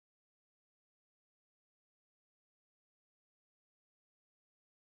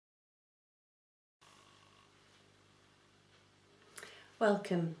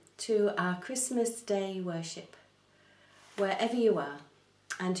Welcome to our Christmas Day worship. Wherever you are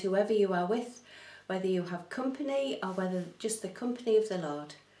and whoever you are with, whether you have company or whether just the company of the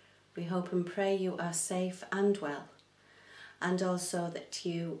Lord, we hope and pray you are safe and well, and also that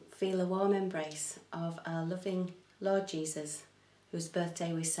you feel a warm embrace of our loving Lord Jesus, whose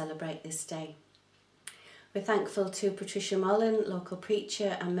birthday we celebrate this day. We're thankful to Patricia Mollen, local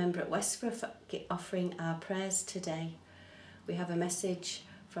preacher and member at Westborough, for offering our prayers today. We have a message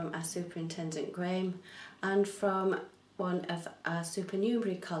from our Superintendent Graham and from one of our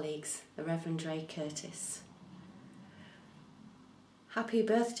supernumerary colleagues, the Reverend Ray Curtis. Happy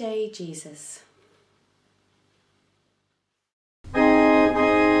birthday, Jesus.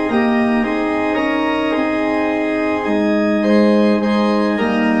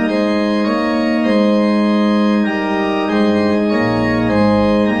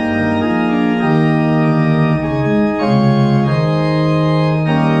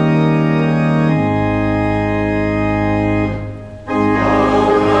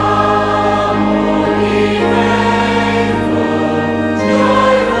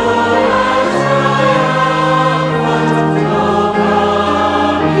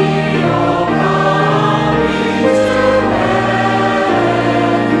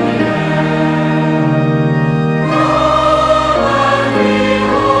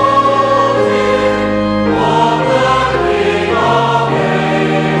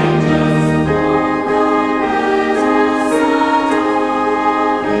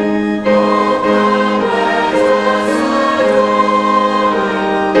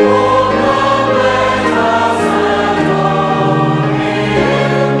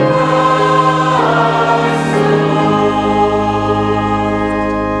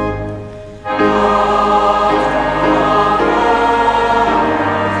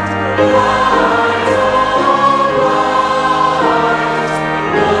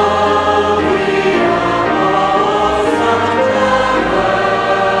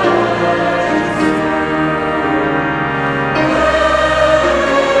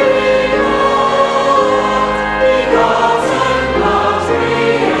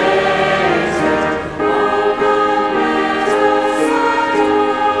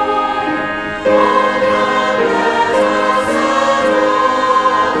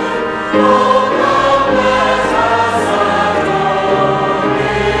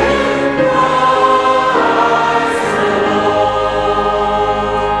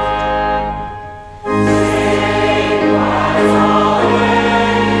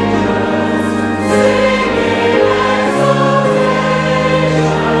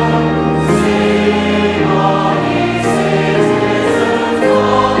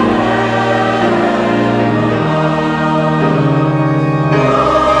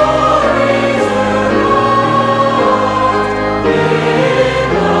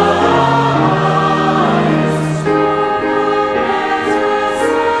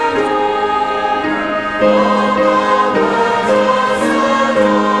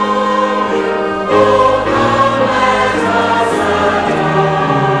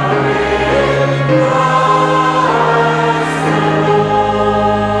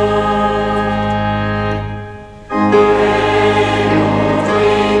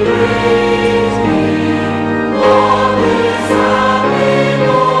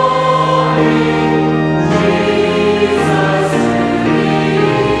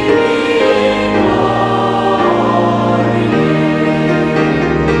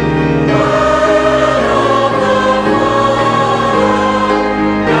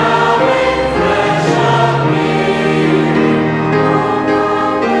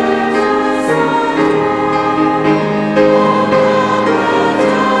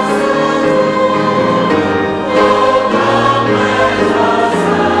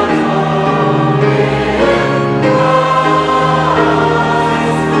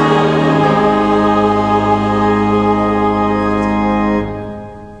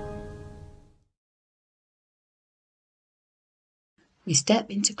 We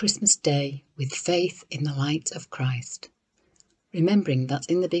step into Christmas Day with faith in the light of Christ, remembering that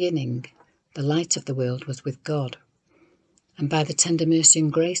in the beginning the light of the world was with God, and by the tender mercy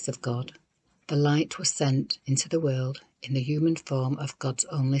and grace of God, the light was sent into the world in the human form of God's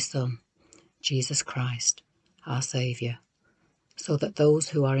only Son, Jesus Christ, our Saviour, so that those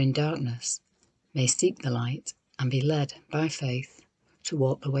who are in darkness may seek the light and be led by faith to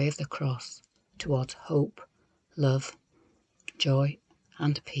walk the way of the cross towards hope, love, joy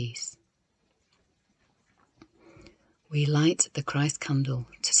and peace. We light the Christ candle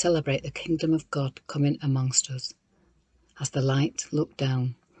to celebrate the kingdom of God coming amongst us. As the light look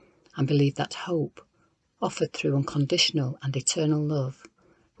down and believe that hope, offered through unconditional and eternal love,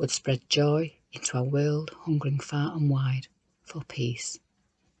 would spread joy into a world hungering far and wide for peace.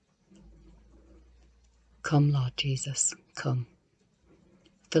 Come, Lord Jesus, come.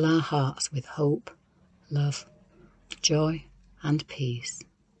 Fill our hearts with hope, love, joy and peace.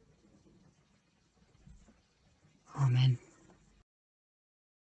 Amen.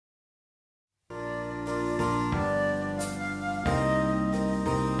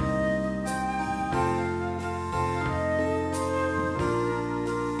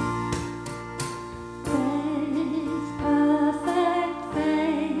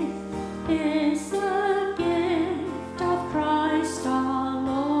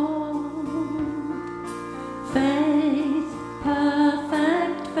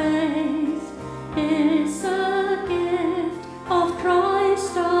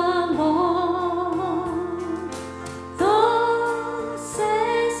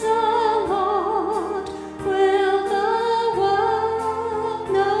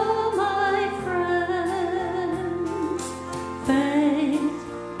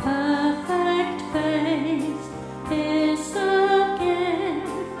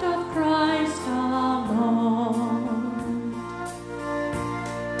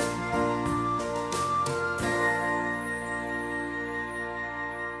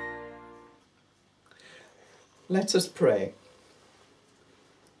 Let us pray.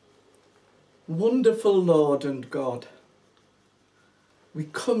 Wonderful Lord and God, we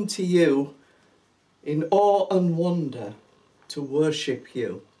come to you in awe and wonder to worship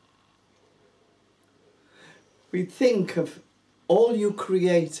you. We think of all you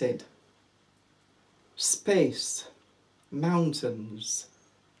created: space, mountains,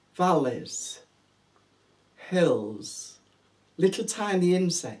 valleys, hills, little tiny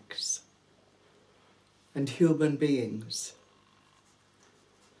insects, and human beings.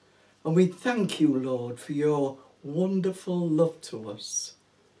 And we thank you, Lord, for your wonderful love to us.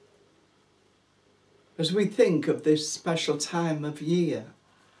 As we think of this special time of year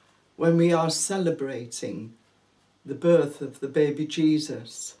when we are celebrating the birth of the baby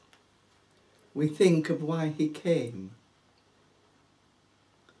Jesus, we think of why he came.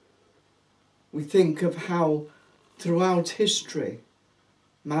 We think of how throughout history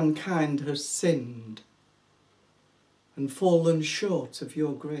mankind has sinned and fallen short of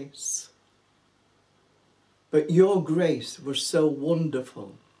your grace. But your grace was so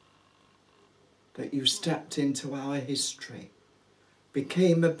wonderful that you stepped into our history,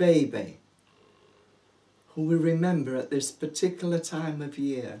 became a baby, who we remember at this particular time of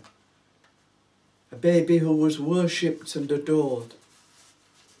year, a baby who was worshipped and adored.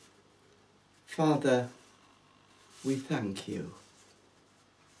 Father, we thank you.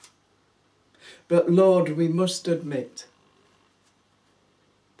 But Lord, we must admit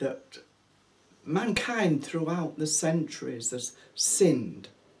that mankind throughout the centuries has sinned.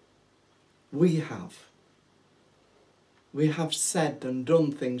 We have. We have said and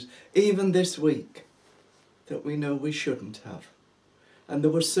done things, even this week, that we know we shouldn't have. And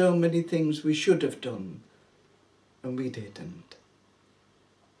there were so many things we should have done, and we didn't.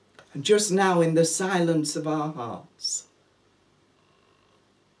 And just now, in the silence of our hearts,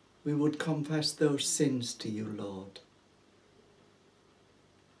 we would confess those sins to you, Lord.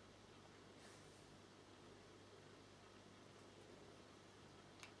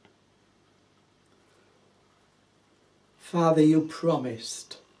 Father, you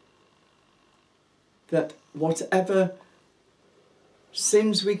promised that whatever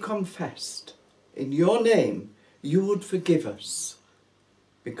sins we confessed in your name, you would forgive us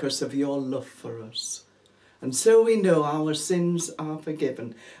because of your love for us. And so we know our sins are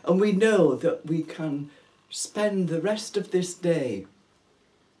forgiven, and we know that we can spend the rest of this day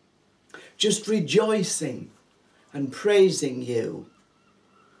just rejoicing and praising you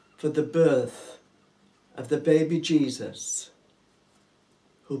for the birth of the baby Jesus,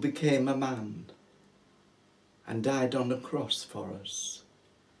 who became a man and died on a cross for us.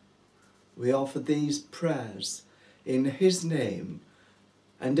 We offer these prayers in his name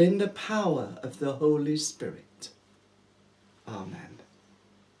and in the power of the Holy Spirit. Amen.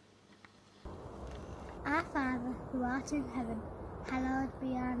 Our Father, who art in heaven, hallowed be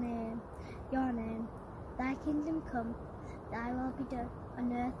your name. Thy kingdom come, thy will be done,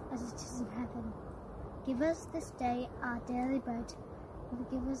 on earth as it is in heaven. Give us this day our daily bread, and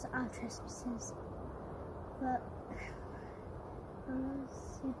forgive us our trespasses.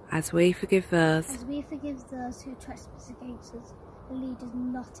 As we forgive those who trespass against us. And lead us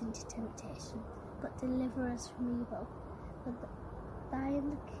not into temptation, but deliver us from evil. For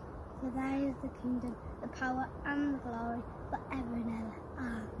thine is the kingdom, the power and the glory, forever and ever.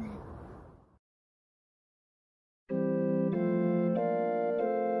 Amen.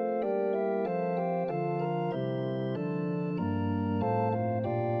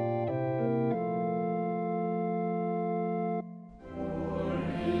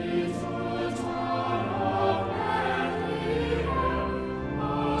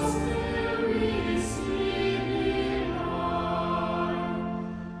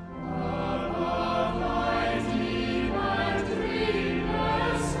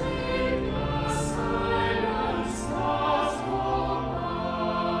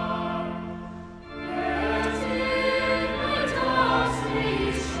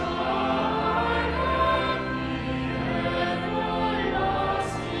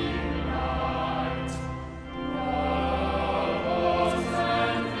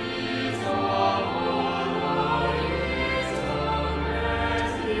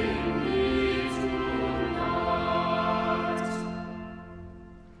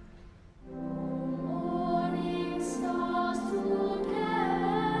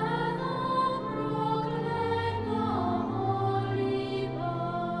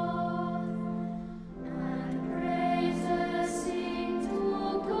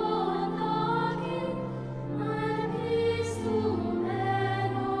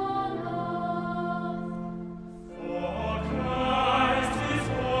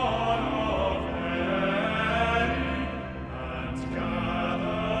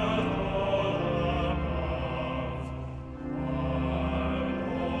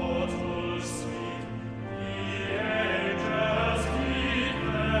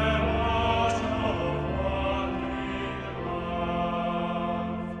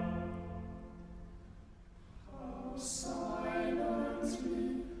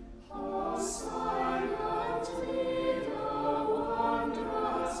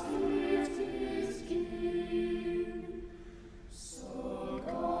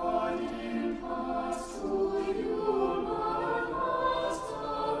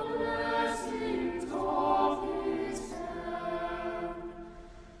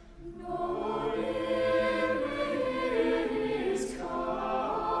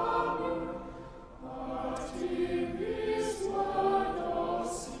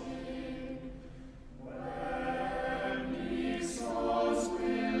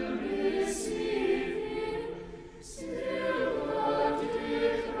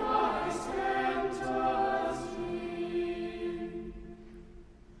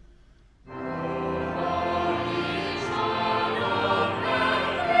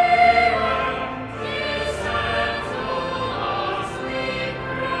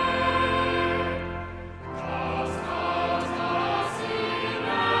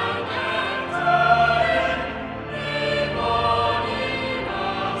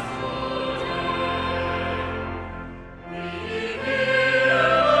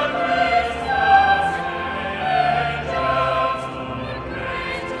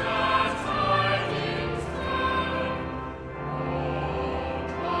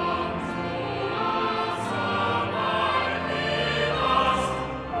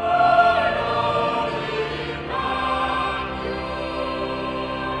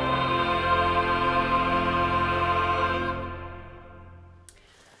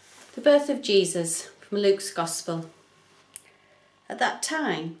 The birth of Jesus from Luke's Gospel. At that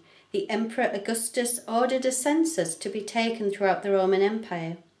time, the Emperor Augustus ordered a census to be taken throughout the Roman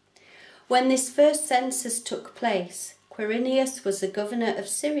Empire. When this first census took place, Quirinius was the governor of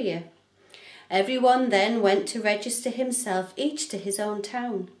Syria. Everyone then went to register himself, each to his own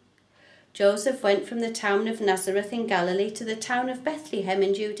town. Joseph went from the town of Nazareth in Galilee to the town of Bethlehem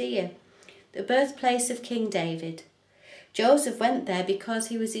in Judea, the birthplace of King David. Joseph went there because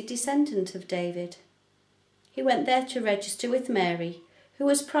he was a descendant of David. He went there to register with Mary, who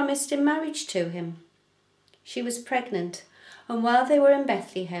was promised in marriage to him. She was pregnant, and while they were in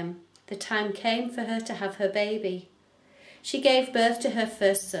Bethlehem, the time came for her to have her baby. She gave birth to her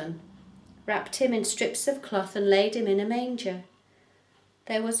first son, wrapped him in strips of cloth and laid him in a manger.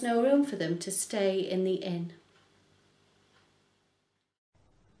 There was no room for them to stay in the inn.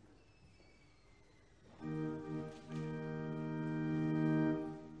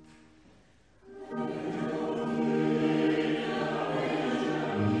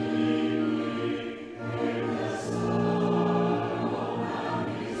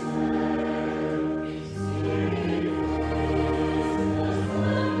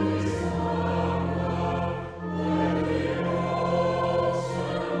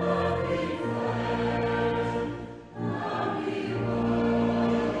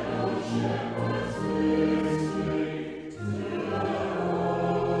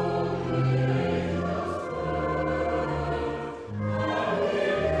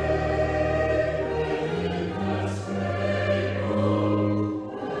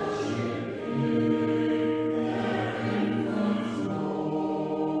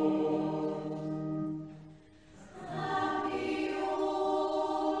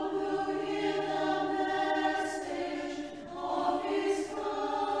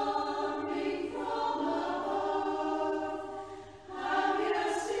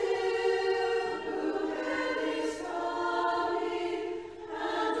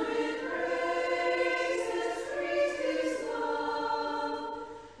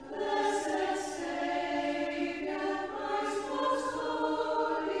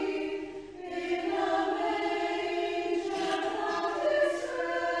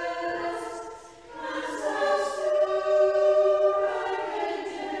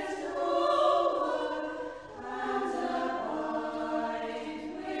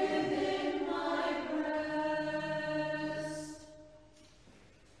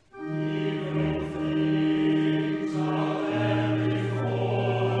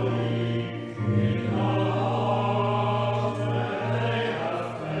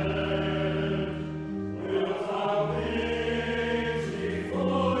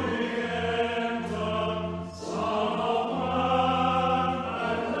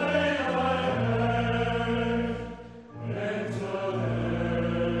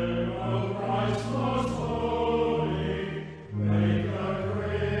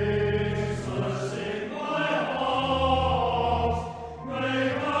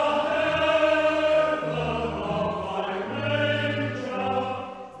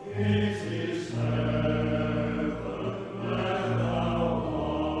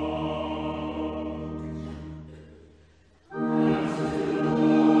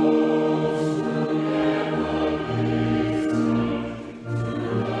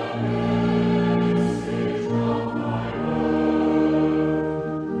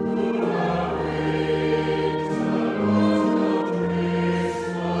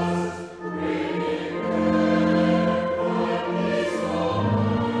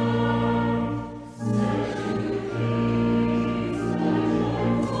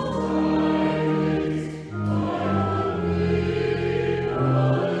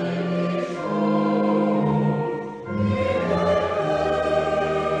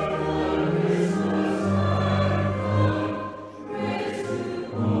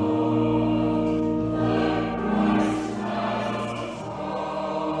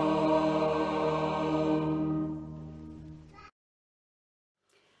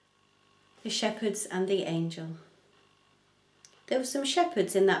 The shepherds and the angel. There were some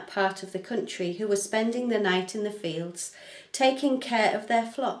shepherds in that part of the country who were spending the night in the fields, taking care of their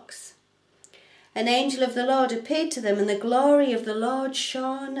flocks. An angel of the Lord appeared to them, and the glory of the Lord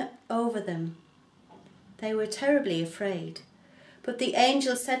shone over them. They were terribly afraid. But the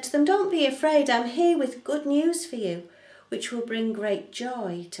angel said to them, "Don't be afraid, I'm here with good news for you, which will bring great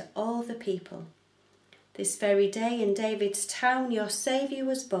joy to all the people. This very day in David's town your Saviour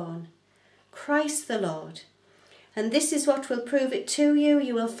was born, Christ the Lord. And this is what will prove it to you.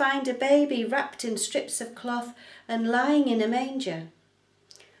 You will find a baby wrapped in strips of cloth and lying in a manger."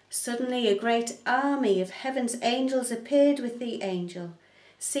 Suddenly a great army of heaven's angels appeared with the angel,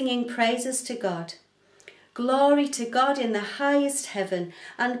 singing praises to God. Glory to God in the highest heaven,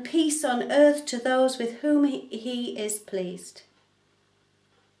 and peace on earth to those with whom he is pleased.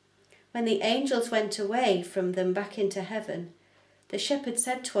 When the angels went away from them back into heaven, the shepherds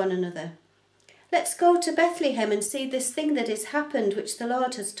said to one another, "Let's go to Bethlehem and see this thing that has happened, which the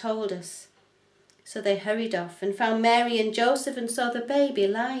Lord has told us." So they hurried off and found Mary and Joseph and saw the baby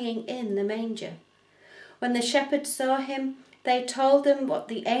lying in the manger. When the shepherds saw him, they told them what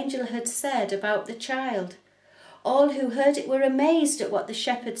the angel had said about the child. All who heard it were amazed at what the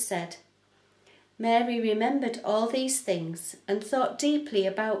shepherds said. Mary remembered all these things and thought deeply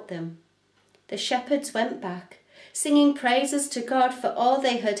about them. The shepherds went back, singing praises to God for all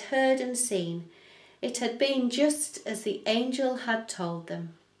they had heard and seen. It had been just as the angel had told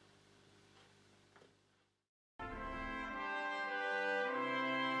them.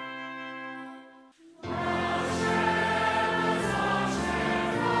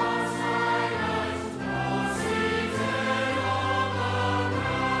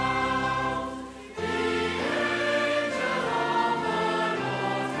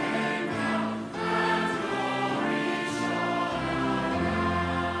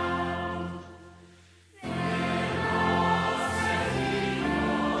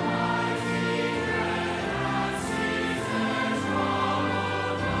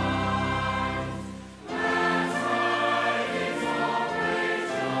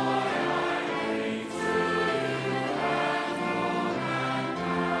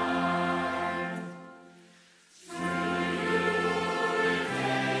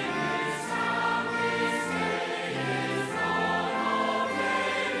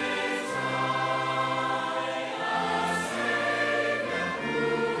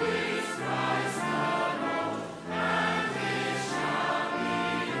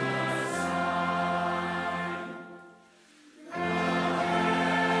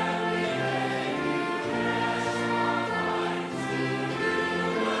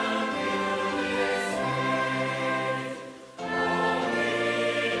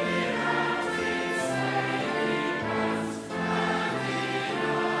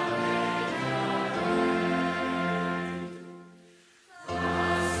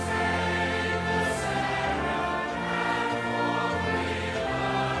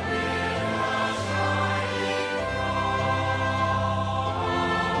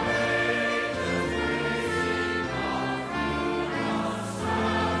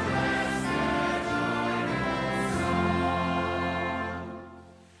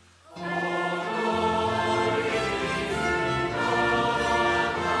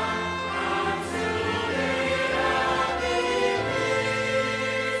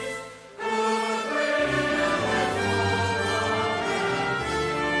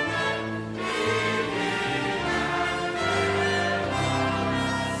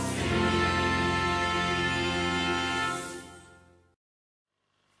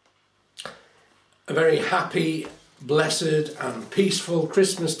 A very happy, blessed and peaceful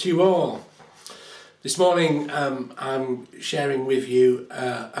Christmas to you all. This morning I'm sharing with you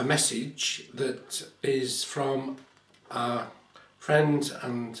a message that is from our friend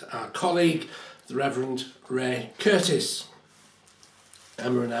and our colleague, the Reverend Ray Curtis.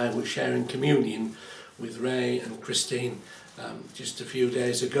 Emma and I were sharing communion with Ray and Christine just a few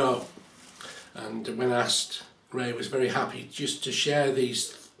days ago, and when asked, Ray was very happy just to share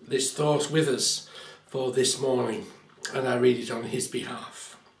this thought with us for this morning, and I read it on his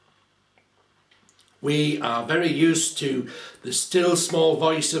behalf. We are very used to the still small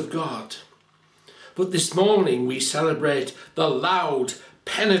voice of God, but this morning we celebrate the loud,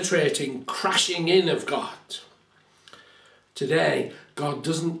 penetrating, crashing in of God. Today, God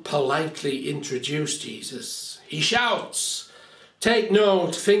doesn't politely introduce Jesus. He shouts, "Take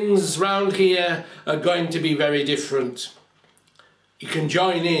note, things round here are going to be very different. You can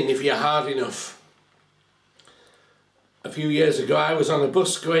join in if you're hard enough." A few years ago, I was on a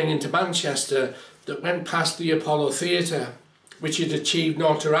bus going into Manchester that went past the Apollo Theatre, which had achieved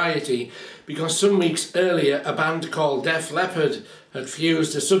notoriety because some weeks earlier a band called Def Leppard had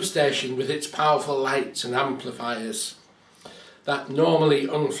fused a substation with its powerful lights and amplifiers. That normally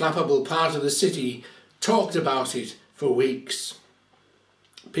unflappable part of the city talked about it for weeks.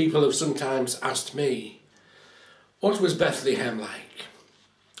 People have sometimes asked me, what was Bethlehem like?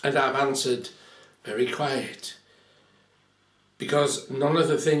 And I've answered, very quiet, because none of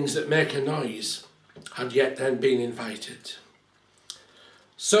the things that make a noise had yet then been invited.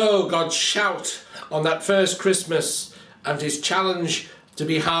 So God's shout on that first Christmas and his challenge to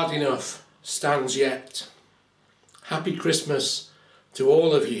be hard enough stands yet. Happy Christmas to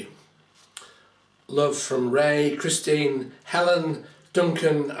all of you. Love from Ray, Christine, Helen,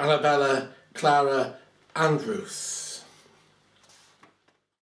 Duncan, Annabella, Clara and Ruth.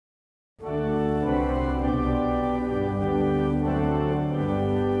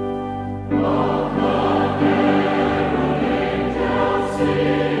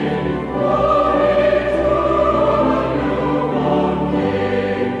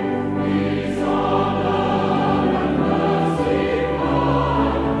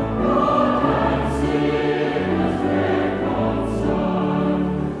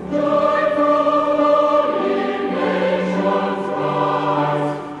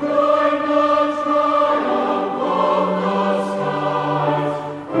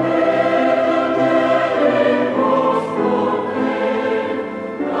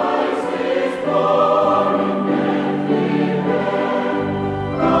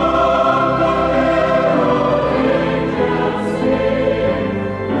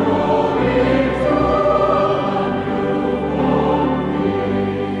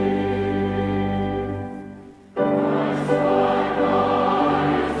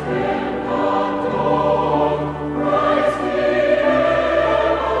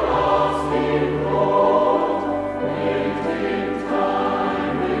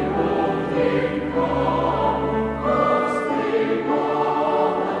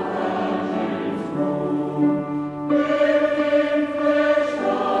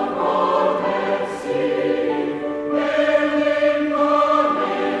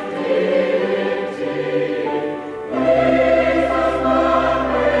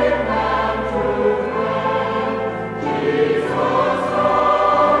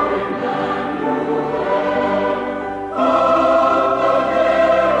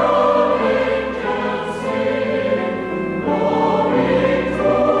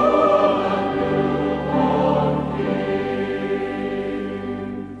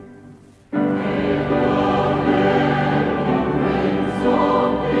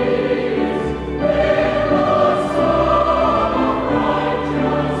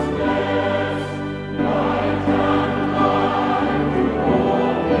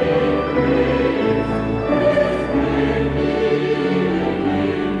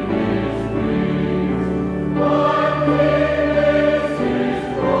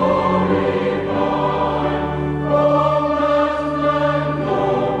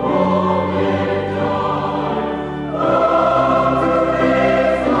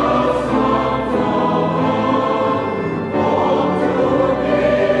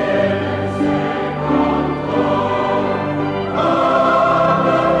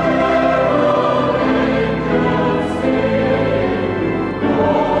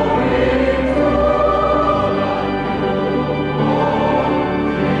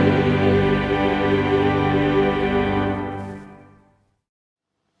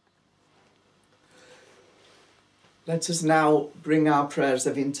 Let us now bring our prayers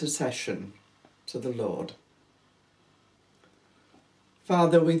of intercession to the Lord.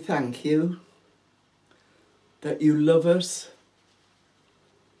 Father, we thank you that you love us,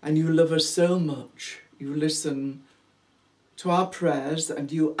 and you love us so much. You listen to our prayers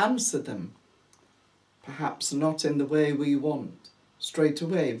and you answer them, perhaps not in the way we want straight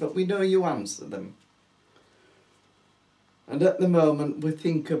away, but we know you answer them. And at the moment we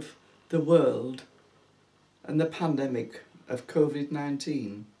think of the world and the pandemic of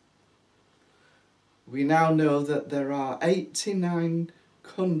COVID-19. We now know that there are 89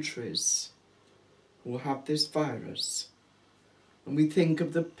 countries who have this virus. And we think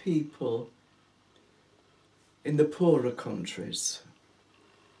of the people in the poorer countries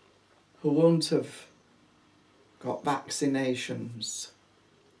who won't have got vaccinations,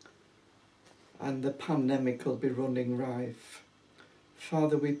 and the pandemic will be running rife.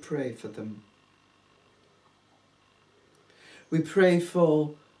 Father, we pray for them. We pray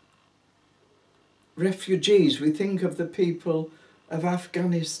for refugees. We think of the people of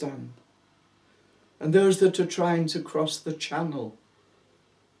Afghanistan and those that are trying to cross the Channel.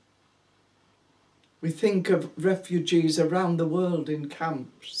 We think of refugees around the world in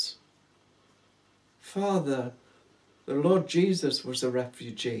camps. Father, the Lord Jesus was a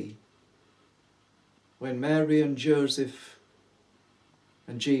refugee when Mary and Joseph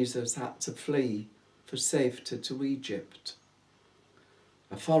and Jesus had to flee for safety to Egypt,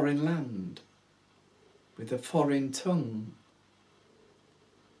 a foreign land with a foreign tongue.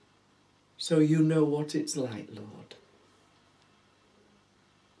 So you know what it's like, Lord.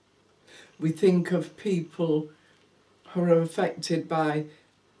 We think of people who are affected by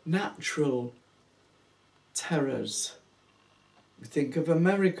natural terrors. We think of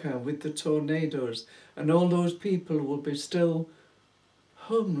America with the tornadoes, and all those people will be still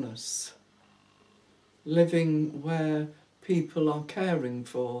homeless, living where people are caring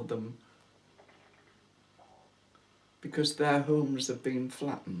for them because their homes have been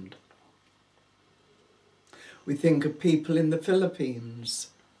flattened. We think of people in the Philippines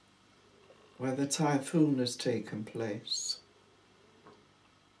where the typhoon has taken place.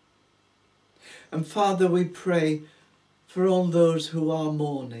 And Father, we pray for all those who are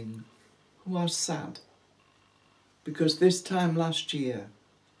mourning, who are sad, because this time last year,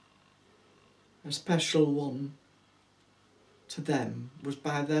 a special one to them was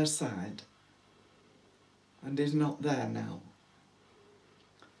by their side and is not there now.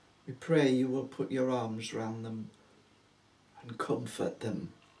 We pray you will put your arms round them and comfort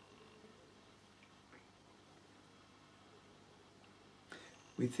them.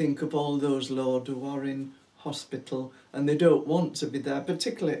 We think of all those, Lord, who are in hospital and they don't want to be there,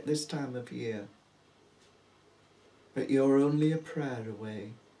 particularly at this time of year. But you're only a prayer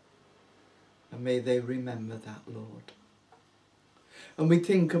away, and may they remember that, Lord. And we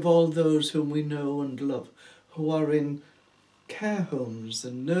think of all those whom we know and love who are in care homes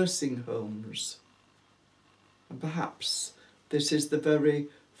and nursing homes. And perhaps this is the very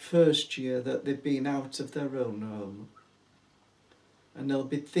first year that they've been out of their own home. And they'll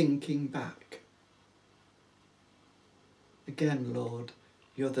be thinking back. Again, Lord,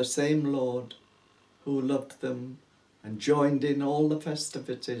 you're the same Lord who loved them and joined in all the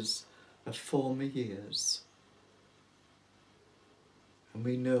festivities of former years. And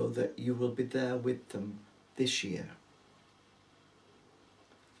we know that you will be there with them this year.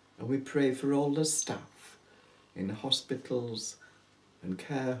 And we pray for all the staff in hospitals and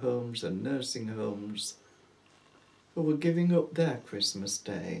care homes and nursing homes who are giving up their Christmas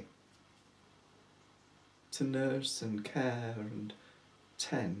Day to nurse and care and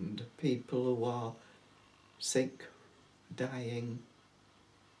tend people who are sick, dying.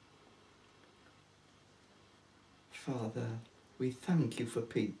 Father, we thank you for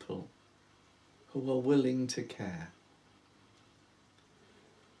people who are willing to care.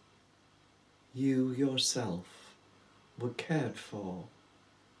 You yourself were cared for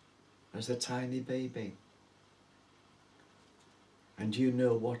as a tiny baby. And you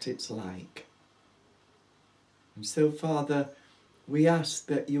know what it's like. And so, Father, we ask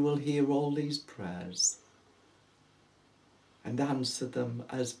that you will hear all these prayers and answer them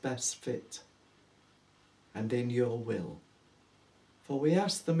as best fit and in your will. For we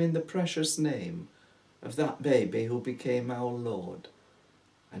ask them in the precious name of that baby who became our Lord,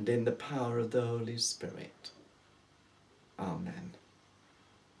 and in the power of the Holy Spirit. Amen.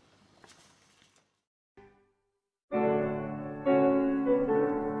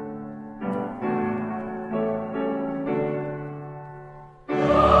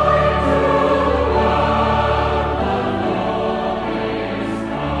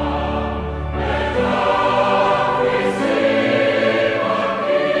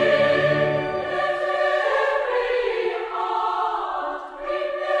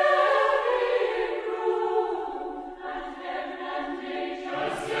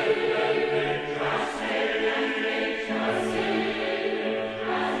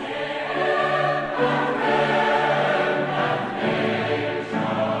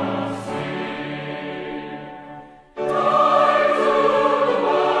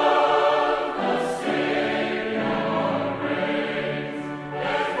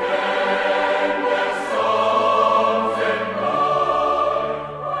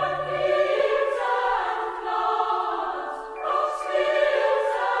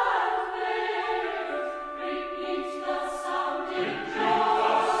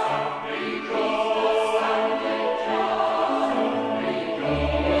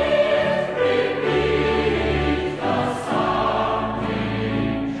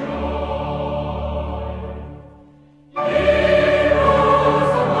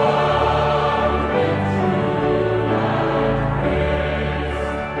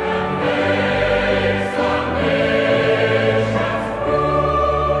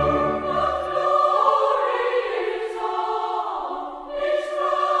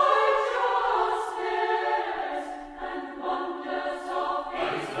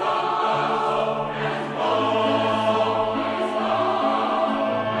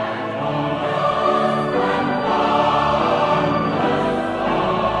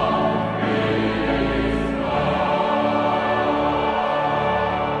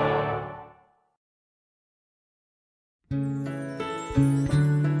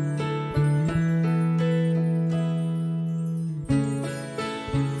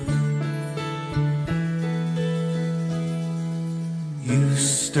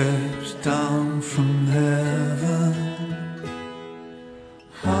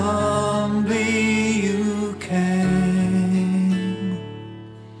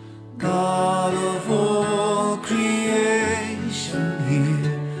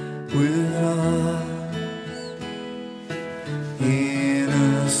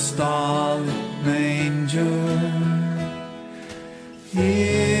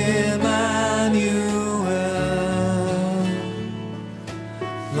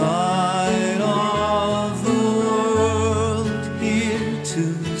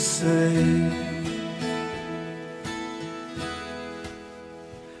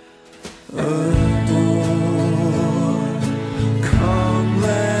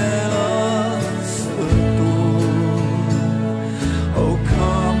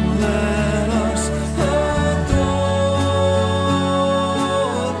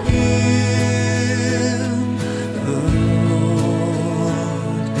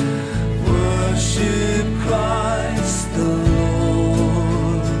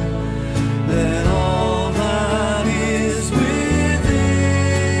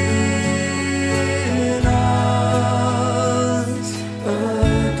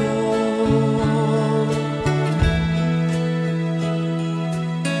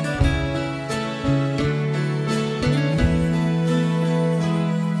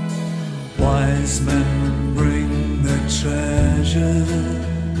 Wise men bring their treasures,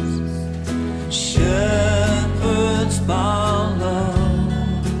 shepherds bow low,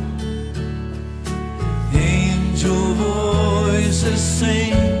 angel voices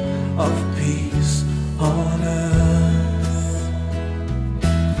sing of peace on earth.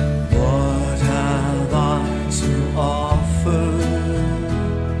 What have I to offer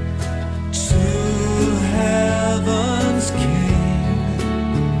to heaven's King?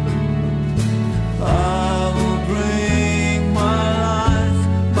 I will bring my life,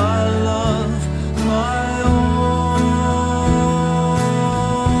 my love, my own.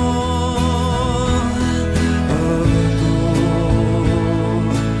 Adore,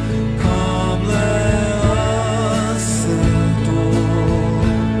 come let us adore.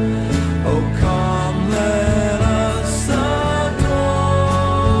 Oh, come let us adore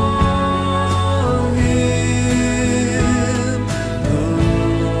Him, the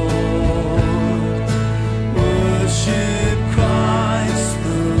Lord. Worship Christ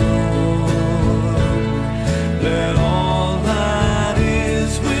the Lord. Let all that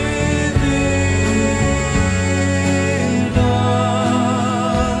is within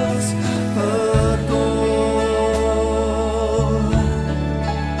us adore.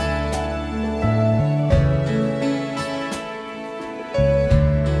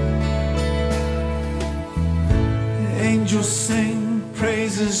 Angels sing,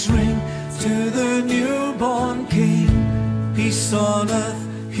 praises ring to the newborn King. Peace on earth,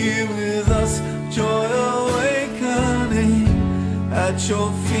 here with us, joy awakening. At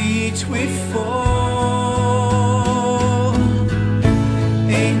your feet we fall.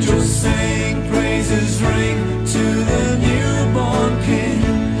 Angels sing, praises ring to the newborn King.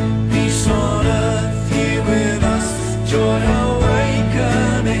 Peace on earth, here with us, joy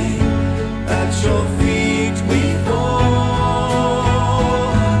awakening. At your feet we fall.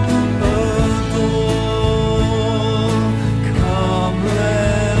 Adore, come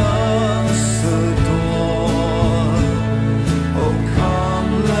let us adore. Oh,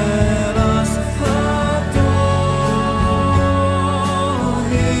 come let us adore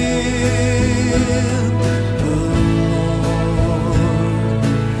Him,